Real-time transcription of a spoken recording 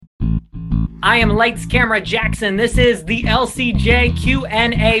I am Lights Camera Jackson. This is the LCJ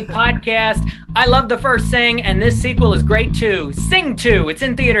Q&A podcast. I love the first Sing, and this sequel is great too. Sing 2. It's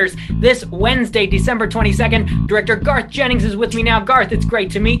in theaters this Wednesday, December 22nd. Director Garth Jennings is with me now. Garth, it's great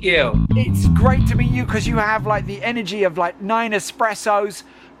to meet you. It's great to meet you because you have like the energy of like 9 espressos.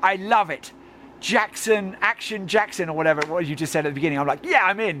 I love it. Jackson, Action Jackson, or whatever it was you just said at the beginning. I'm like, yeah,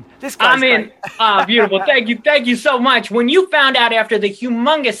 I'm in. This guy's great. Beautiful. Thank you so much. When you found out after the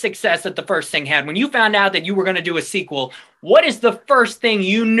humongous success that the first Sing had, when you found out that you were going to do a sequel, what is the first thing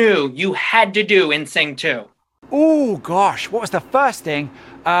you knew you had to do in Sing 2? Oh gosh, what was the first thing?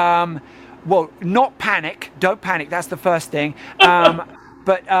 Well, not panic. Don't panic. That's the first thing.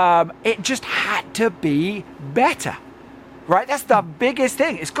 But it just had to be better. Right, that's the biggest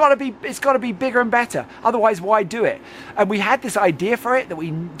thing. It's got to be bigger and better. Otherwise, why do it? And we had this idea for it that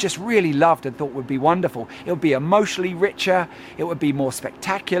we just really loved and thought would be wonderful. It would be emotionally richer. It would be more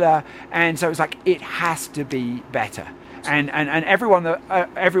spectacular. And so it was like, it has to be better. And every one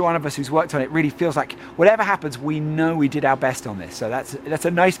of us who's worked on it really feels like whatever happens, we know we did our best on this. So that's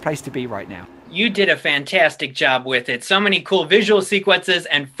a nice place to be right now. You did a fantastic job with it. So many cool visual sequences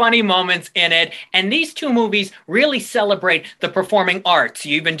and funny moments in it. And these two movies really celebrate the performing arts.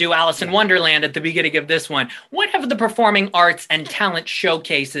 You even do Alice in Wonderland at the beginning of this one. What have the performing arts and talent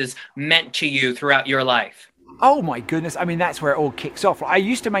showcases meant to you throughout your life? Oh my goodness. I mean, that's where it all kicks off. I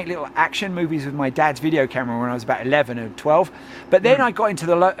used to make little action movies with my dad's video camera when I was about 11 or 12. But then I got into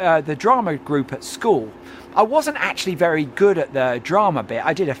the drama group at school. I wasn't actually very good at the drama bit.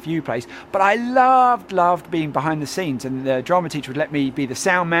 I did a few plays, but I loved being behind the scenes. And the drama teacher would let me be the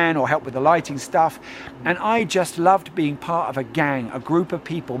sound man or help with the lighting stuff. And I just loved being part of a gang, a group of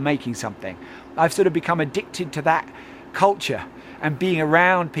people making something. I've sort of become addicted to that culture and being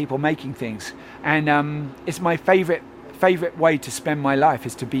around people making things. And it's my favorite way to spend my life,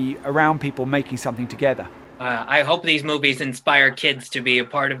 is to be around people making something together. I hope these movies inspire kids to be a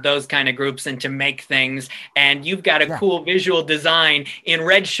part of those kind of groups and to make things. And you've got a cool visual design in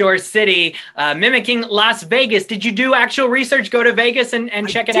Red Shore City, mimicking Las Vegas. Did you do actual research, go to Vegas and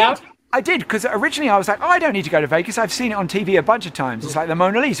check it out? I did, because originally I was like, I don't need to go to Vegas. I've seen it on TV a bunch of times. It's like the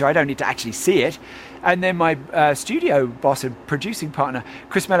Mona Lisa. I don't need to actually see it. And then my studio boss and producing partner,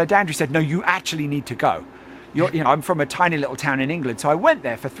 Chris Meledandri, said, no, you actually need to go. I'm from a tiny little town in England. So I went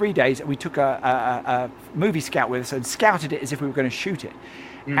there for 3 days and we took a movie scout with us and scouted it as if we were going to shoot it.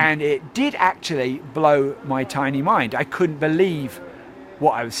 And it did actually blow my tiny mind. I couldn't believe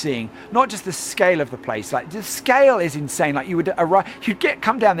what I was seeing. Not just the scale of the place. Like, the scale is insane. Like, you'd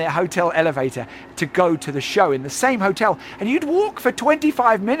come down their hotel elevator to go to the show in the same hotel, and you'd walk for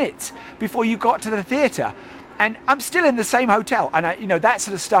 25 minutes before you got to the theater. And I'm still in the same hotel. And that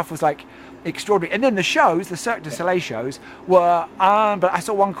sort of stuff was like extraordinary. And then the shows, the Cirque du Soleil shows, were but I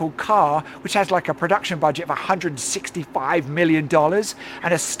saw one called Car, which has like a production budget of $165 million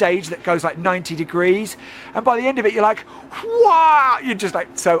and a stage that goes like 90 degrees. And by the end of it, you're like, wow! You're just like,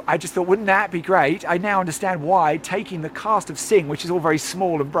 so I just thought, wouldn't that be great? I now understand why taking the cast of Sing, which is all very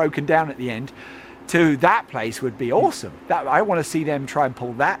small and broken down at the end, to that place would be awesome. I want to see them try and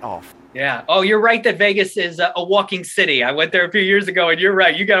pull that off. Yeah. Oh, you're right that Vegas is a walking city. I went there a few years ago, and you're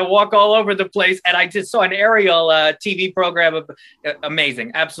right. You got to walk all over the place. And I just saw an aerial TV program of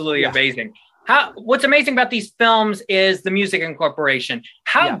amazing, absolutely amazing. What's amazing about these films is the music incorporation.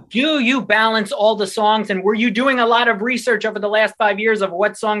 How do you balance all the songs? And were you doing a lot of research over the last 5 years of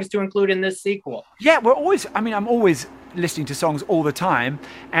what songs to include in this sequel? Yeah, I'm always listening to songs all the time,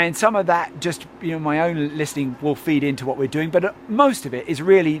 and some of that just my own listening will feed into what we're doing, but most of it is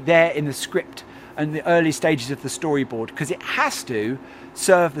really there in the script and the early stages of the storyboard, because it has to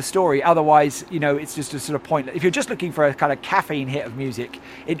serve the story. Otherwise, it's just a sort of pointless. If you're just looking for a kind of caffeine hit of music,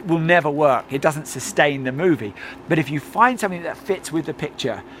 it will never work. It doesn't sustain the movie. But if you find something that fits with the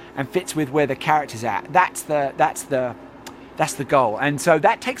picture and fits with where the character's at, that's the goal. And so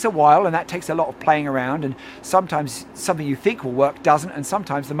that takes a while, and that takes a lot of playing around, and sometimes something you think will work doesn't, and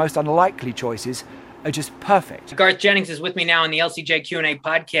sometimes the most unlikely choices are just perfect. Garth Jennings is with me now on the LCJ Q&A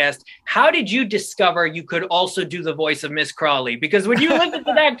podcast. How did you discover you could also do the voice of Miss Crawley? Because when you listen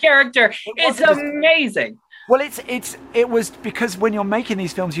to that character, it's amazing. Well, it was because when you're making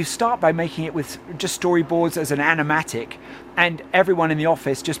these films, you start by making it with just storyboards as an animatic, and everyone in the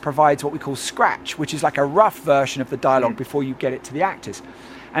office just provides what we call scratch, which is like a rough version of the dialogue before you get it to the actors.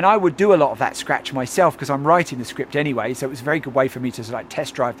 And I would do a lot of that scratch myself because I'm writing the script anyway, so it was a very good way for me to like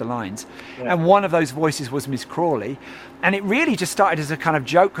test drive the lines. Yeah. And one of those voices was Miss Crawley, and it really just started as a kind of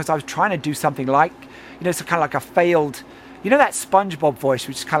joke because I was trying to do something like, it's kind of like a failed, that SpongeBob voice,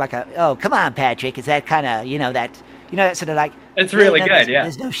 which is kind of like oh, come on, Patrick, is that kind of, that You know, that sort of like, it's really good.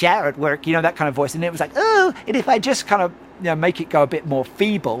 There's no shower at work. You know, that kind of voice. And it was like, oh, and if I just kind of, you know, make it go a bit more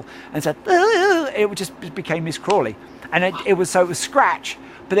feeble and said, oh, it would just became Miss Crawley. And it was Scratch,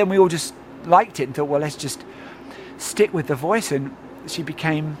 but then we all just liked it and thought, well, let's just stick with the voice, and she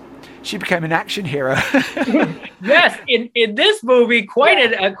became an action hero. Yes, in this movie, quite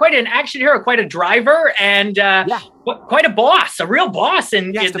an action hero, quite a driver, and quite a boss, a real boss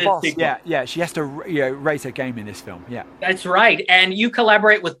in this sequel. Yeah, she has to raise her game in this film. Yeah, that's right. And you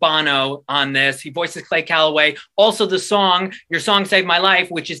collaborate with Bono on this. He voices Clay Calloway. Also, your song "Saved My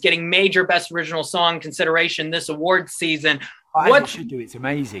Life," which is getting major Best Original Song consideration this awards season. What should do? It's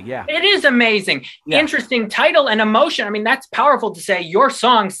amazing. Yeah, it is amazing. Yeah. Interesting title and emotion. I mean, that's powerful to say. Your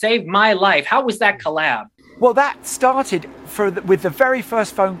song saved my life. How was that collab? Well, that started with the very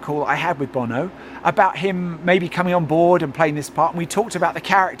first phone call I had with Bono about him maybe coming on board and playing this part. And we talked about the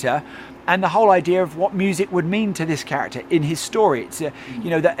character and the whole idea of what music would mean to this character in his story. It's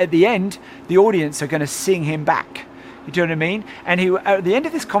that at the end, the audience are going to sing him back. You know what I mean? And at the end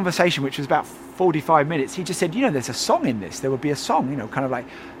of this conversation, which was about 45 minutes, he just said, there's a song in this. There would be a song, kind of like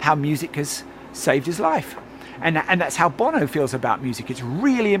how music has saved his life. And that's how Bono feels about music. It's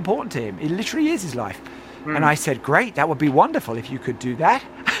really important to him. It literally is his life. Mm. And I said, great, that would be wonderful if you could do that.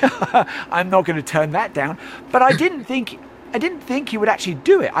 I'm not going to turn that down. But I didn't think he would actually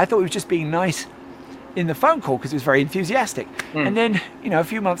do it. I thought he was just being nice in the phone call because he was very enthusiastic. Mm. And then, a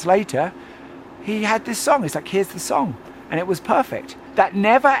few months later, he had this song. It's like, here's the song. And it was perfect. That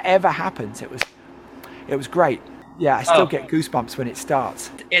never, ever happens. It was great. Yeah, I still get goosebumps when it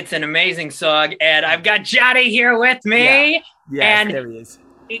starts. It's an amazing song. And I've got Johnny here with me. Yeah, and there he is.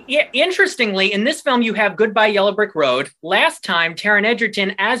 Interestingly, in this film, you have Goodbye Yellow Brick Road. Last time, Taron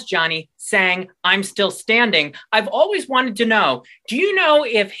Egerton as Johnny sang I'm Still Standing. I've always wanted to know, do you know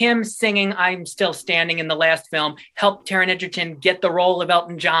if him singing I'm Still Standing in the last film helped Taron Egerton get the role of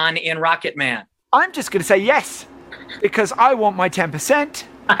Elton John in Rocket Man? I'm just going to say yes, because I want my 10%,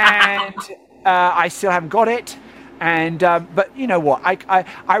 and I still haven't got it. And but you know what?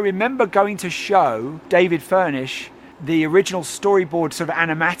 I remember going to show David Furnish the original storyboard sort of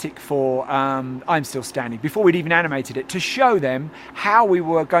animatic for I'm Still Standing, before we'd even animated it, to show them how we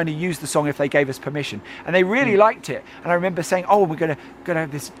were going to use the song if they gave us permission. And they really liked it. And I remember saying, oh, we're going to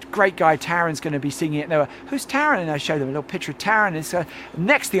have this great guy, Taron's going to be singing it. And they were, who's Taron? And I showed them a little picture of Taron. And so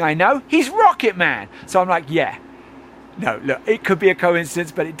next thing I know, he's Rocket Man. So I'm like, yeah. No, look, it could be a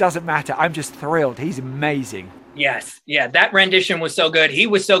coincidence, but it doesn't matter. I'm just thrilled. He's amazing. Yes. Yeah. That rendition was so good. He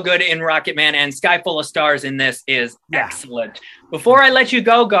was so good in Rocket Man, and Sky Full of Stars in this is excellent. Before I let you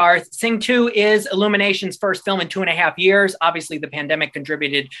go, Garth, Sing 2 is Illumination's first film in 2.5 years. Obviously, the pandemic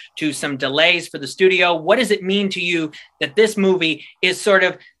contributed to some delays for the studio. What does it mean to you that this movie is sort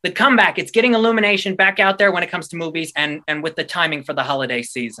of the comeback? It's getting Illumination back out there when it comes to movies, and with the timing for the holiday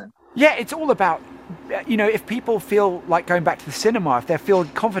season. Yeah, it's all about, if people feel like going back to the cinema, if they feel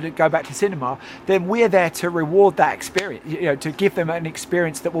confident going back to cinema, then we're there to reward that experience, to give them an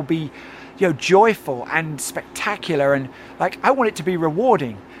experience that will be, joyful and spectacular. And I want it to be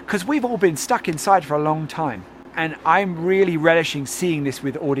rewarding, because we've all been stuck inside for a long time. And I'm really relishing seeing this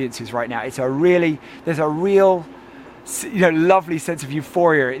with audiences right now. There's a real, lovely sense of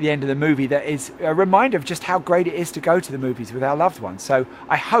euphoria at the end of the movie that is a reminder of just how great it is to go to the movies with our loved ones. So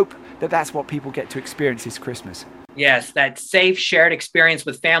I hope that that's what people get to experience this Christmas. Yes, that safe, shared experience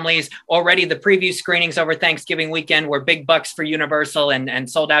with families. Already the preview screenings over Thanksgiving weekend were big bucks for Universal and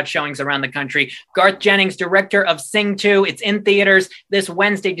sold out showings around the country. Garth Jennings, director of Sing 2. It's in theaters this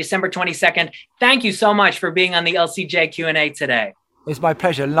Wednesday, December 22nd. Thank you so much for being on the LCJ Q&A today. It's my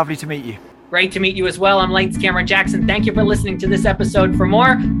pleasure. Lovely to meet you. Great to meet you as well. I'm Lights Camera Jackson. Thank you for listening to this episode. For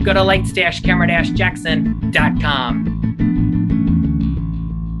more, go to lights-camera-jackson.com.